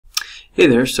Hey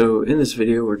there, so in this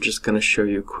video we're just going to show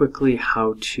you quickly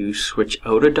how to switch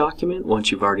out a document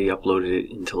once you've already uploaded it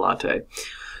into Latte.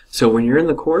 So when you're in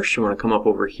the course, you want to come up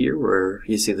over here where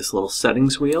you see this little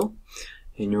settings wheel,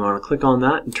 and you want to click on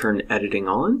that and turn editing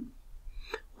on.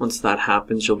 Once that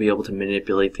happens, you'll be able to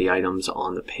manipulate the items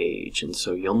on the page, and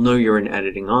so you'll know you're in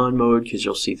editing on mode because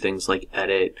you'll see things like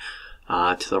edit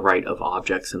to the right of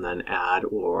objects and then add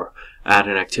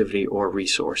an activity or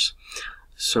resource.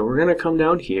 So we're going to come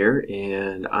down here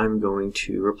and I'm going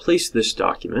to replace this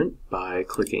document by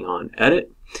clicking on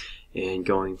Edit and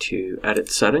going to Edit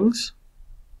Settings.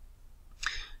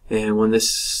 And when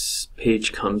this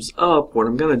page comes up, what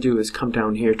I'm going to do is come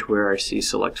down here to where I see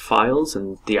Select Files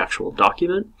and the actual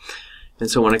document.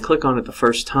 And so when I click on it the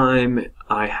first time,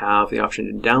 I have the option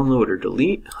to download or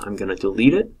delete. I'm going to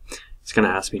delete it. It's going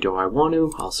to ask me, do I want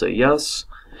to? I'll say yes.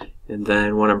 And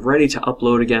then when I'm ready to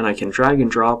upload again, I can drag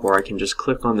and drop, or I can just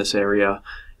click on this area.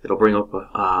 It'll bring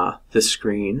up this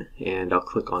screen, and I'll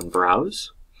click on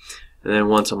Browse. And then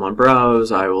once I'm on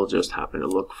Browse, I will just happen to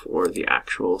look for the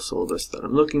actual syllabus that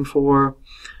I'm looking for.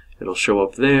 It'll show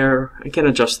up there. I can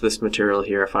adjust this material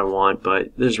here if I want,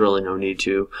 but there's really no need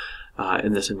to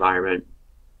in this environment.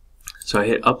 So I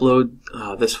hit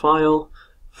Upload this file.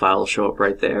 File will show up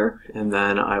right there, and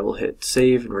then I will hit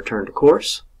Save and Return to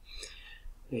Course.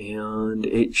 And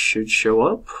it should show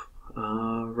up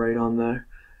right on there.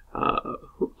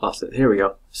 Lost it. Here we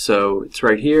go. So it's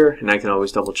right here, and I can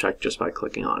always double check just by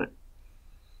clicking on it.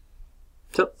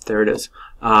 So there it is.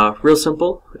 Real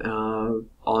simple.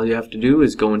 All you have to do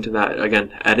is go into that,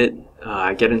 again, edit,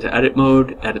 get into edit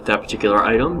mode, edit that particular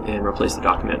item, and replace the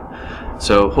document.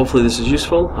 So hopefully this is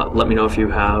useful. Let me know if you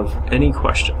have any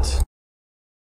questions.